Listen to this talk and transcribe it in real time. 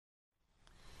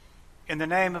In the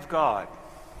name of God,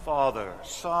 Father,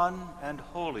 Son, and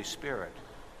Holy Spirit.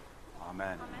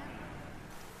 Amen.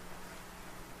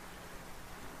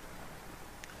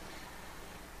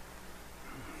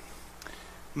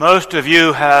 Most of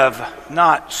you have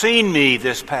not seen me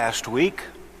this past week.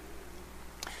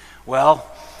 Well,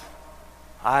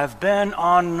 I've been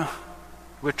on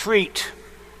retreat.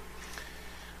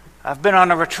 I've been on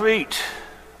a retreat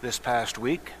this past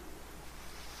week.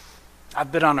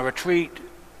 I've been on a retreat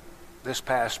this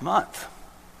past month.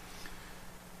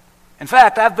 In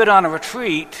fact, I've been on a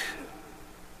retreat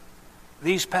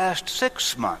these past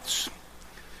 6 months.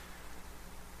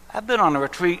 I've been on a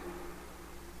retreat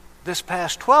this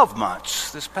past 12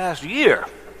 months, this past year.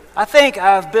 I think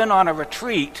I've been on a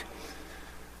retreat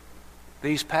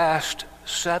these past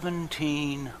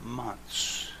 17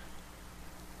 months.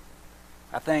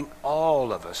 I think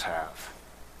all of us have.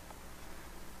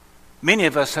 Many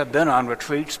of us have been on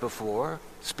retreats before,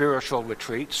 spiritual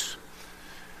retreats,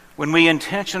 when we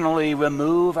intentionally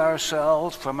remove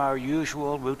ourselves from our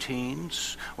usual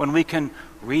routines, when we can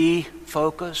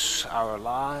refocus our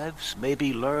lives,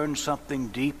 maybe learn something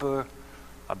deeper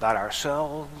about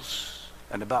ourselves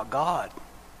and about God.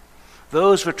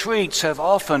 Those retreats have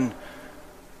often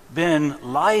been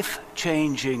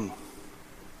life-changing.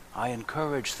 I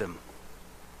encourage them.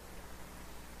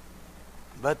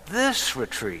 But this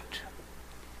retreat,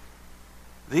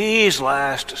 these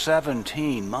last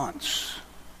 17 months,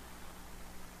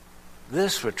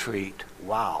 this retreat,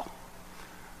 wow,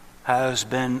 has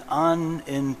been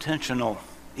unintentional,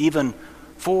 even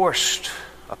forced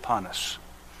upon us.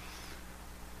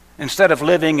 Instead of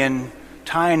living in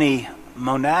tiny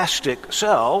monastic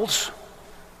cells,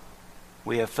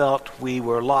 we have felt we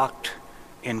were locked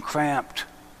in cramped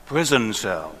prison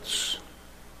cells.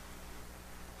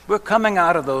 We're coming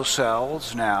out of those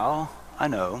cells now, I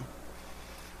know.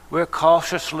 We're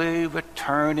cautiously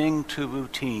returning to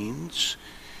routines,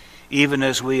 even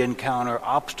as we encounter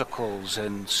obstacles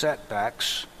and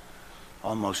setbacks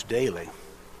almost daily.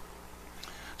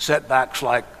 Setbacks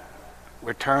like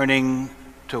returning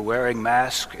to wearing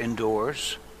masks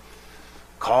indoors,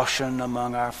 caution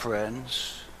among our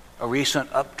friends, a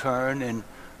recent upturn in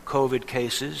COVID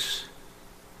cases,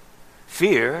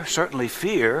 fear, certainly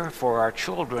fear for our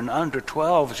children under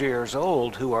 12 years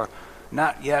old who are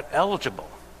not yet eligible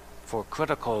for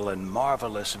critical and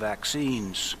marvelous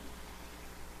vaccines.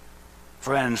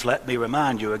 Friends, let me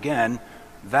remind you again,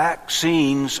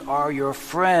 vaccines are your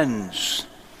friends.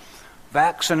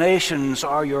 Vaccinations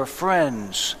are your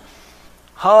friends.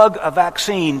 Hug a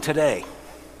vaccine today.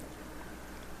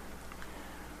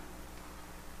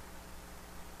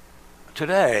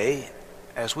 Today,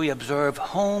 as we observe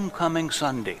Homecoming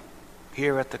Sunday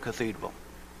here at the Cathedral,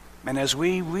 and as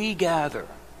we regather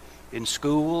in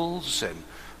schools and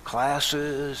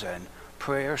classes and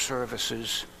prayer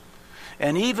services,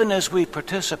 and even as we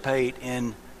participate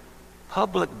in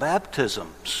public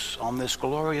baptisms on this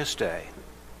glorious day,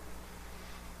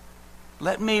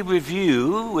 let me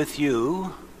review with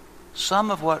you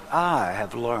some of what I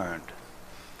have learned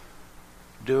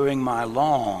during my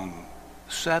long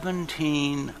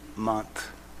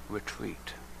 17-month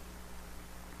retreat.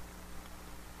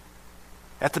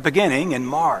 At the beginning, in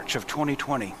March of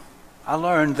 2020, I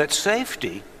learned that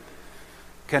safety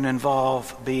can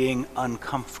involve being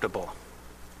uncomfortable.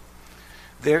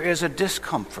 There is a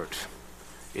discomfort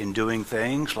in doing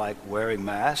things like wearing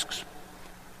masks,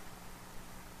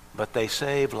 but they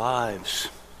save lives.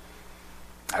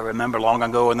 I remember long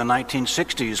ago in the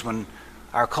 1960s when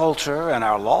our culture and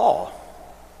our law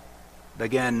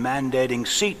began mandating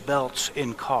seat belts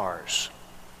in cars.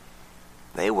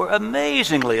 They were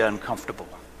amazingly uncomfortable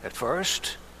at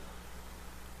first,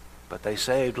 but they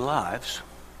saved lives.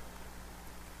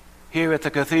 Here at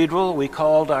the Cathedral, we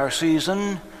called our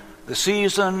season the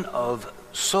season of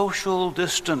social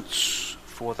distance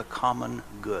for the common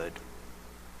good.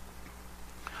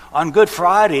 On Good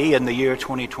Friday in the year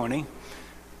 2020,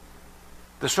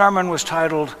 the sermon was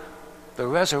titled, "The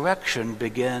Resurrection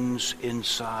Begins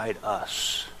Inside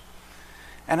Us."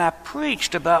 And I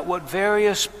preached about what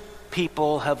various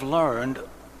people have learned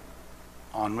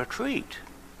on retreat,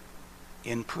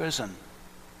 in prison.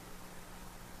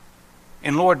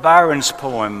 In Lord Byron's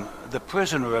poem, The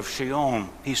Prisoner of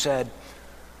Chillon, he said,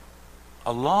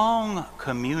 "A long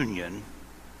communion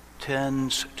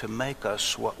tends to make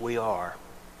us what we are."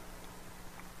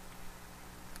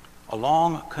 A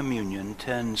long communion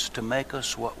tends to make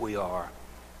us what we are.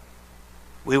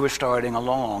 We were starting a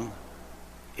long,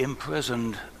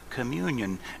 imprisoned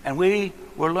communion, and we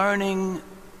were learning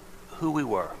who we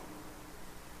were,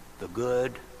 the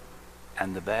good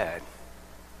and the bad.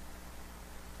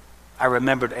 I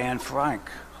remembered Anne Frank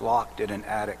locked in an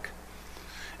attic,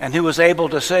 and who was able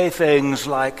to say things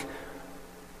like,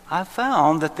 "I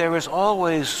found that there is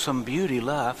always some beauty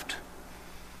left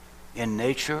in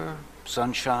nature,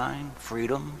 sunshine,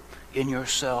 freedom, in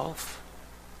yourself.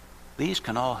 These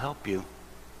can all help you."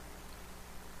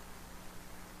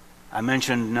 I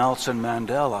mentioned Nelson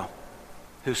Mandela,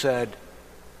 who said,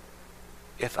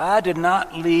 "If I did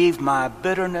not leave my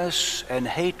bitterness and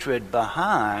hatred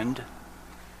behind,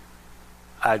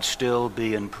 I'd still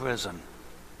be in prison."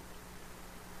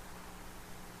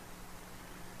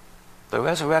 The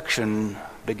resurrection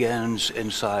begins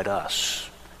inside us,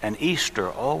 and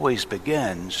Easter always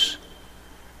begins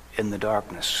in the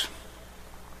darkness.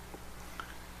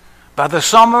 By the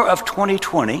summer of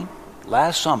 2020,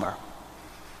 last summer,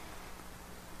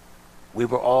 we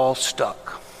were all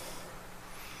stuck,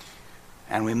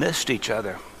 and we missed each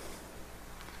other.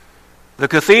 The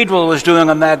Cathedral was doing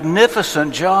a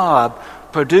magnificent job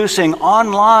producing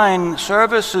online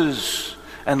services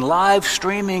and live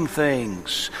streaming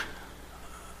things.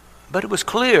 But it was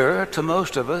clear to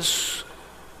most of us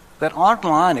that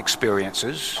online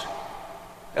experiences,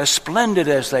 as splendid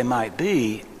as they might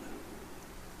be,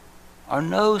 are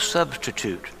no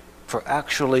substitute for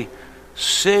actually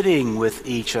sitting with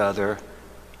each other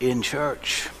in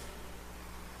church.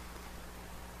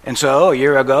 And so, a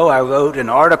year ago, I wrote an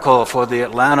article for the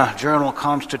Atlanta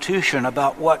Journal-Constitution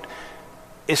about what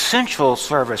essential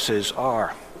services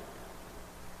are.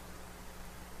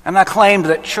 And I claimed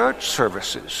that church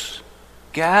services,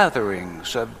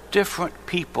 gatherings of different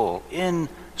people in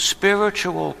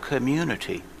spiritual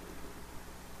community,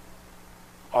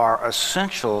 are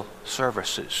essential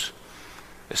services,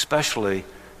 especially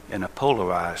in a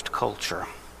polarized culture.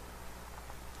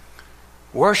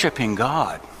 Worshiping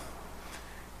God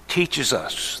teaches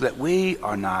us that we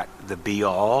are not the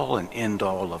be-all and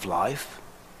end-all of life.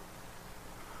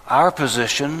 Our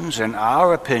positions and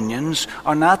our opinions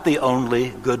are not the only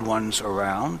good ones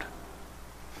around.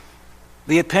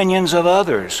 The opinions of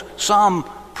others, some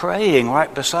praying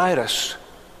right beside us,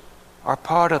 are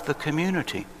part of the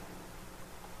community.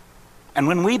 And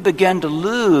when we begin to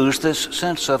lose this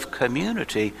sense of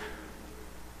community,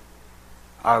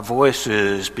 our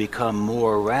voices become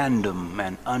more random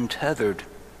and untethered.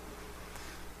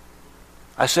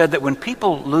 I said that when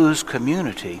people lose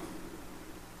community,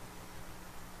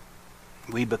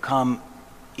 we become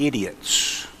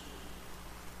idiots.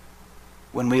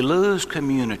 When we lose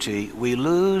community, we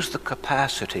lose the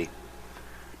capacity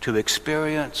to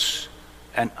experience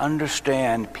and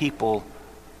understand people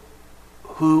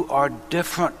who are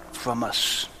different from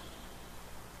us.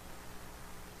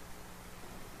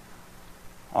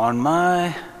 On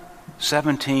my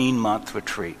 17-month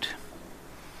retreat,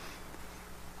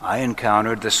 I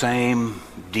encountered the same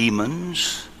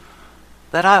demons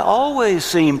that I always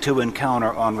seem to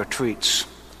encounter on retreats.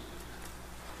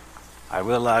 I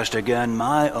realized again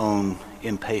my own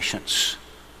impatience.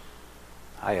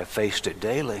 I have faced it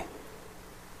daily.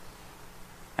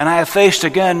 And I have faced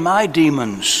again my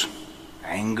demons: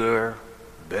 anger,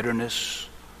 bitterness,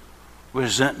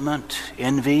 resentment,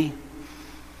 envy,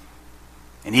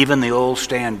 and even the old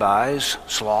standbys,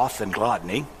 sloth and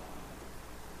gluttony.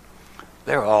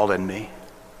 They're all in me.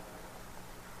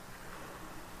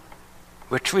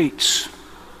 Retreats,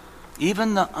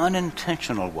 even the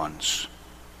unintentional ones,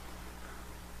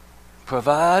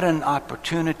 provide an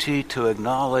opportunity to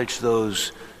acknowledge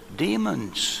those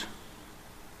demons,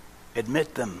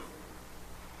 admit them,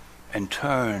 and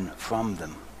turn from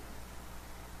them.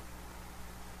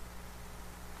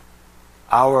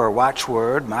 Our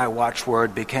watchword, my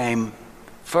watchword, became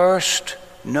first,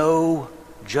 no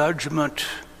judgment.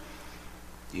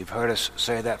 You've heard us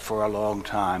say that for a long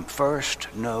time. First,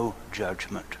 no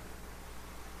judgment.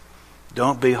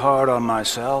 Don't be hard on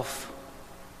myself.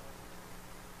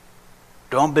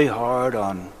 Don't be hard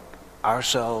on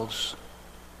ourselves.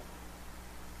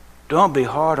 Don't be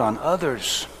hard on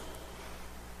others.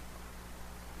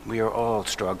 We are all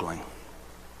struggling.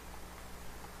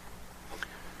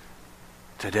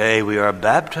 Today we are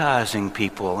baptizing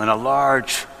people in a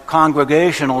large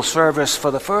congregational service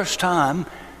for the first time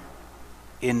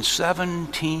in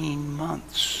 17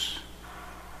 months.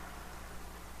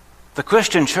 The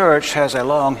Christian church has a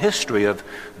long history of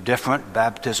different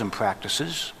baptism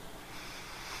practices.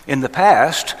 In the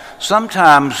past,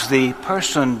 sometimes the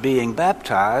person being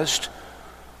baptized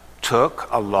took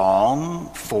a long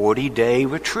 40-day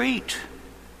retreat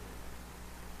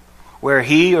where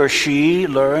he or she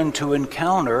learned to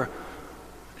encounter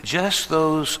just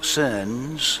those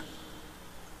sins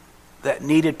that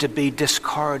needed to be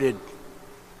discarded,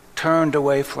 turned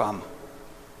away from.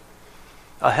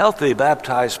 A healthy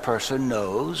baptized person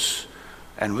knows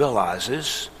and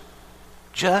realizes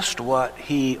just what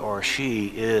he or she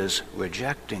is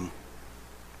rejecting.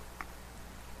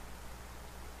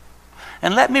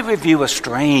 And let me review a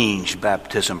strange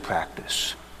baptism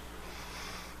practice.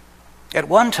 At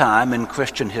one time in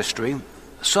Christian history,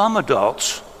 some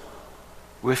adults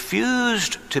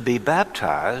refused to be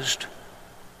baptized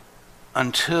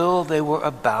until they were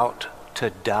about to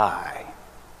die.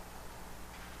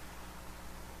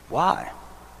 Why?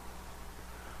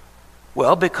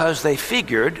 Well, because they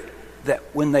figured that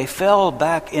when they fell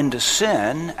back into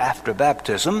sin after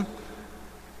baptism,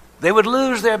 they would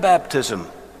lose their baptism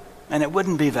and it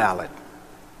wouldn't be valid.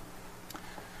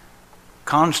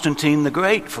 Constantine the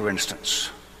Great, for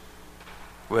instance,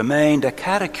 remained a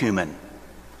catechumen,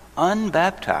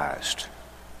 unbaptized,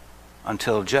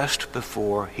 until just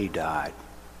before he died.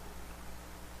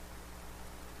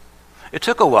 It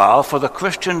took a while for the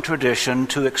Christian tradition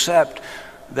to accept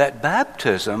that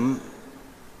baptism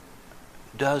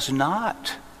does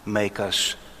not make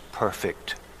us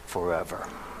perfect forever.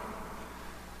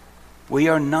 We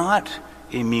are not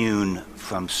immune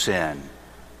from sin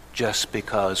just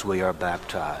because we are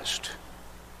baptized.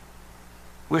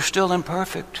 We're still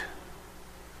imperfect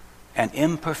and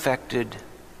imperfected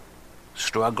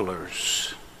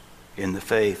strugglers in the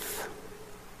faith.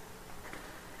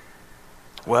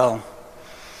 Well,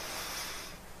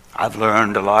 I've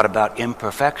learned a lot about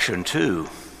imperfection too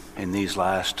in these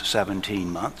last 17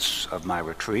 months of my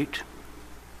retreat.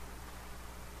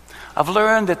 I've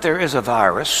learned that there is a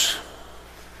virus,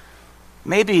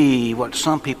 maybe what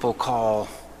some people call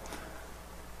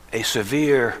a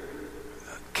severe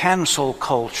cancel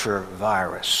culture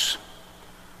virus,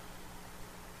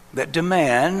 that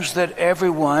demands that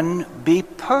everyone be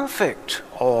perfect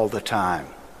all the time.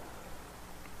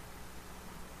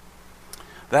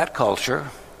 That culture,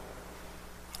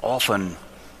 often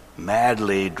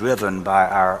madly driven by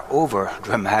our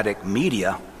over-dramatic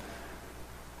media,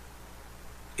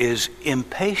 is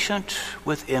impatient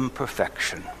with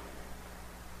imperfection.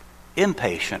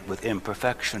 Impatient with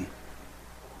imperfection.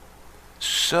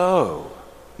 So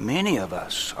many of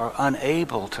us are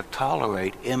unable to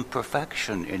tolerate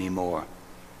imperfection anymore.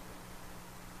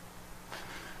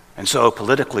 And so,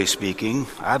 politically speaking,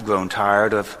 I've grown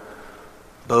tired of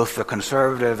both the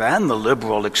conservative and the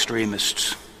liberal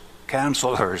extremists,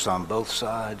 cancelers on both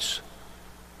sides.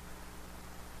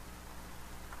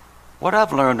 What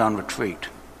I've learned on retreat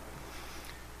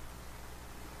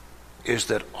is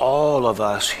that all of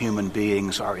us human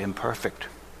beings are imperfect,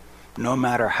 no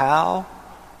matter how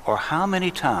or how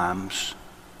many times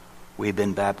we've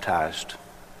been baptized.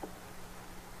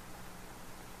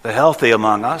 The healthy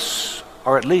among us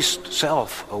are at least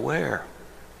self-aware.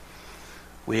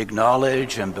 We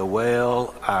acknowledge and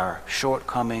bewail our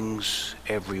shortcomings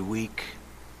every week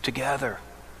together,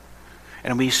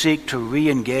 and we seek to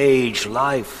re-engage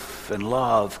life and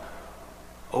love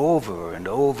over and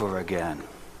over again.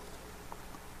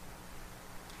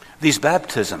 These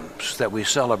baptisms that we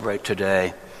celebrate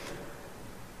today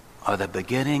are the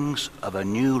beginnings of a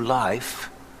new life,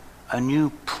 a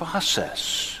new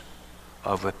process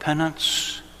of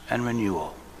repentance and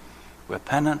renewal.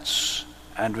 Repentance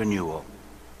and renewal.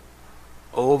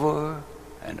 Over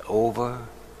and over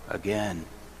again.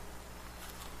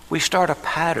 We start a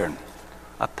pattern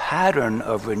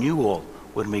of renewal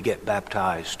when we get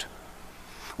baptized.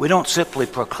 We don't simply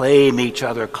proclaim each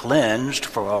other cleansed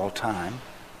for all time.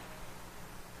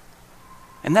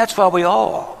 And that's why we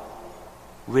all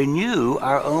renew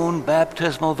our own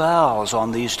baptismal vows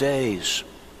on these days.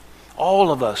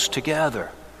 All of us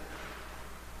together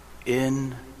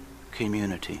in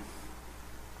community.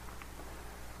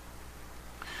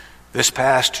 This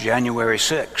past January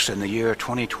 6th in the year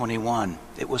 2021,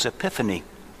 it was Epiphany.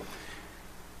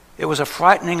 It was a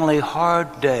frighteningly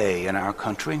hard day in our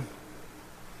country.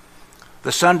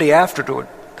 The Sunday afterward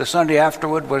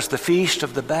was the feast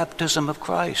of the baptism of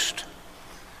Christ.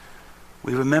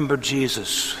 We remembered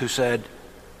Jesus, who said,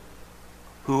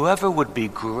 "Whoever would be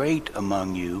great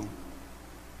among you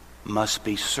must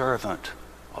be servant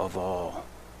of all."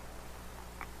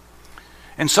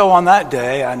 And so on that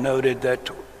day, I noted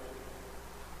that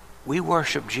we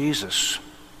worship Jesus,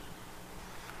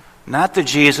 not the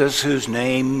Jesus whose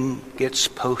name gets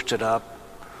posted up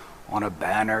on a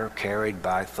banner carried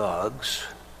by thugs.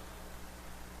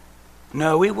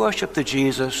 No, we worship the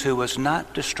Jesus who was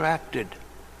not distracted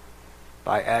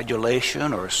by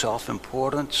adulation or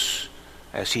self-importance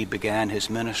as he began his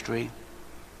ministry.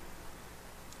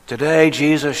 Today,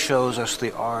 Jesus shows us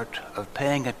the art of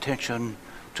paying attention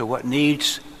to what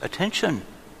needs attention: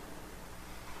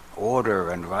 order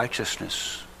and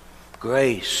righteousness,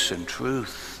 grace and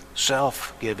truth,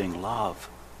 self-giving love.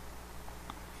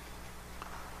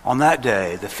 On that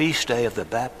day, the feast day of the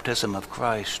baptism of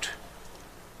Christ,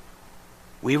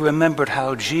 we remembered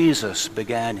how Jesus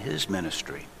began his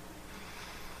ministry,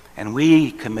 and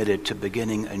we committed to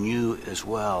beginning anew as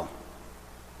well.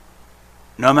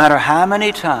 No matter how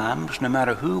many times, no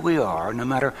matter who we are, no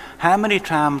matter how many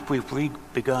times we've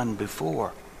begun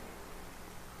before,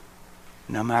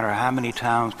 no matter how many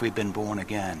times we've been born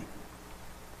again,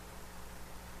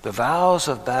 the vows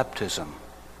of baptism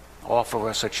offer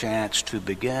us a chance to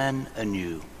begin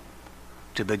anew,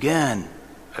 to begin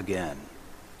again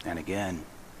and again.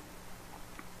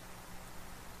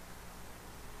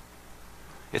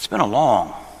 It's been a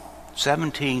long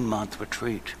 17-month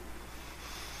retreat.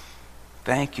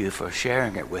 Thank you for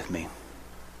sharing it with me.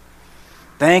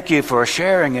 Thank you for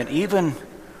sharing it even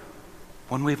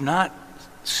when we've not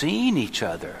seen each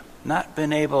other, not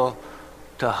been able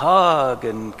to hug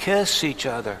and kiss each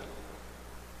other.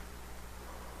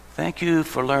 Thank you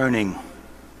for learning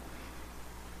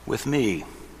with me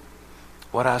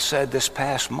what I said this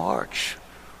past March.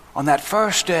 On that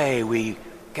first day we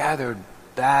gathered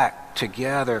back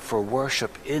together for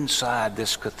worship inside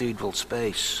this cathedral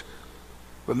space.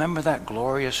 Remember that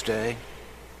glorious day?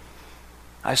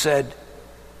 I said,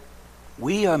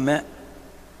 we are meant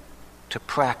to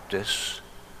practice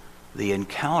the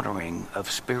encountering of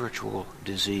spiritual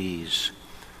disease,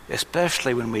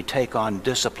 especially when we take on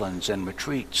disciplines and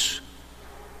retreats.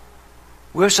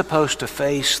 We're supposed to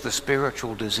face the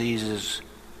spiritual diseases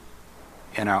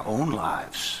in our own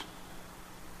lives,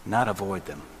 not avoid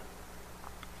them.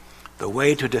 The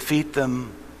way to defeat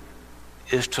them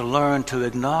is to learn to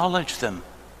acknowledge them,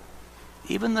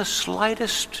 even the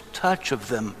slightest touch of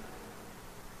them,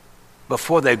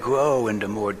 before they grow into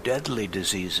more deadly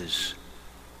diseases.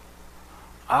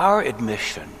 Our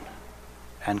admission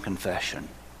and confession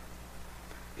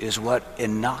is what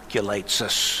inoculates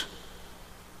us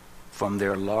from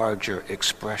their larger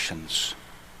expressions.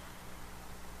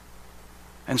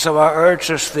 And so I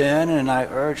urge us then, and I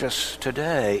urge us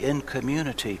today in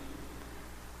community,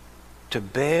 to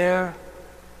bear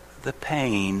the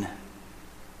pain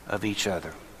of each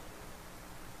other.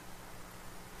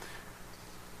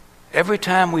 Every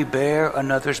time we bear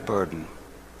another's burden,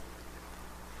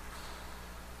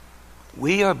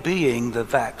 we are being the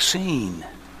vaccine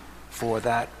for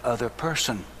that other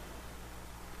person.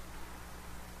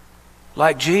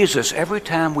 Like Jesus, every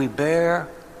time we bear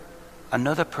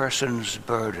another person's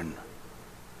burden,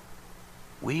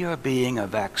 we are being a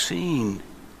vaccine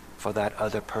for that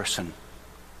other person.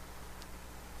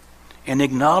 In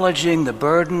acknowledging the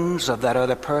burdens of that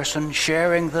other person,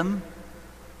 sharing them,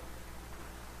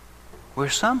 we're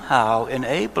somehow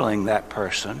enabling that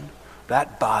person,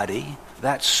 that body,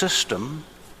 that system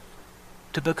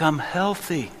to become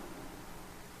healthy.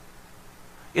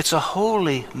 It's a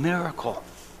holy miracle.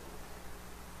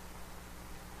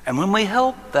 And when we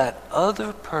help that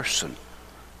other person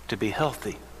to be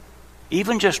healthy,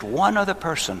 even just one other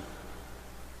person,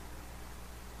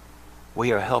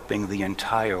 we are helping the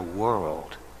entire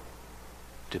world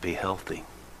to be healthy.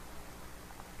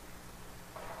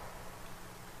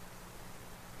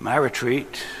 My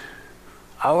retreat,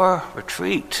 our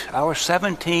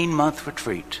 17-month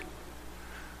retreat,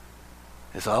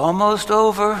 is almost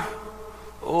over.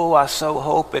 Oh, I so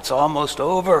hope it's almost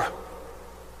over.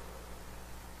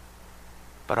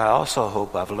 But I also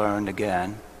hope I've learned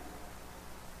again,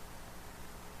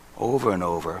 over and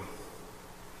over,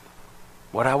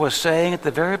 what I was saying at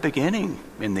the very beginning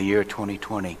in the year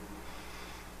 2020.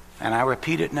 And I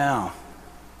repeat it now.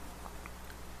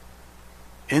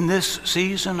 In this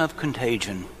season of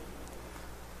contagion,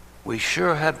 we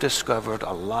sure have discovered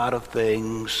a lot of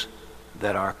things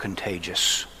that are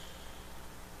contagious.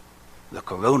 The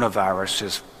coronavirus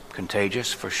is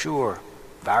contagious for sure.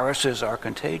 Viruses are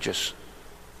contagious.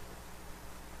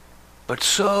 But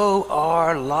so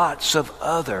are lots of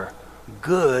other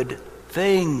good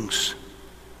things.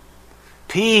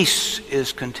 Peace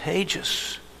is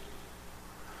contagious.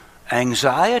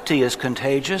 Anxiety is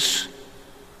contagious,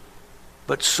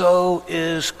 but so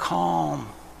is calm.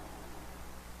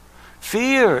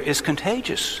 Fear is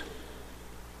contagious,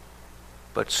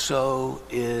 but so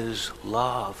is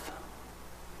love.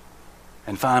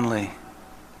 And finally,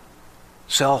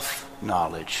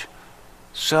 self-knowledge,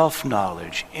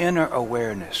 inner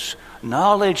awareness,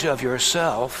 knowledge of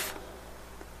yourself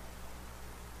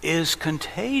is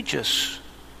contagious.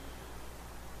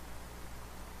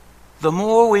 The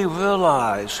more we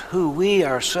realize who we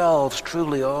ourselves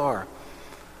truly are,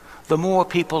 the more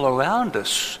people around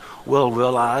us will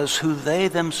realize who they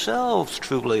themselves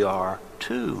truly are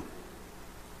too.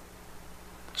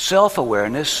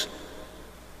 Self-awareness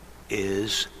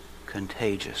is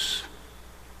contagious.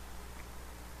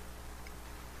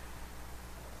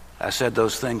 I said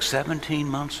those things 17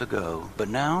 months ago, but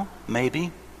now,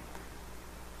 maybe,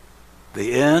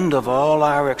 the end of all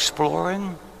our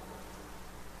exploring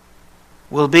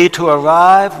will be to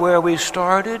arrive where we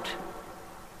started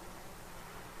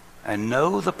and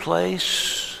know the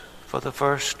place for the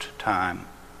first time.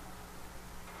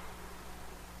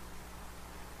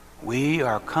 We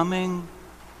are coming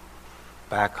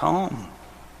back home.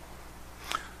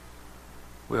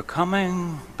 We're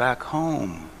coming back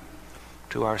home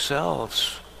to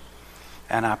ourselves,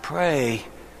 and I pray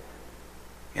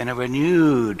in a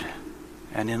renewed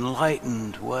and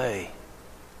enlightened way.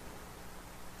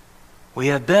 We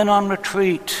have been on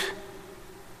retreat,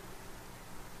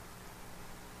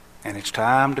 and it's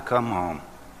time to come home.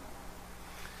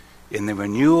 In the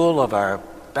renewal of our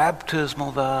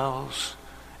baptismal vows,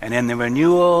 and in the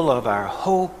renewal of our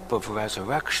hope of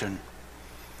resurrection,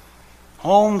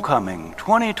 homecoming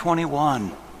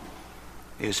 2021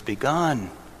 is begun.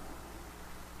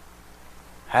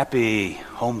 Happy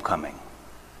homecoming.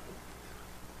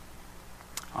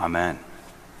 Amen.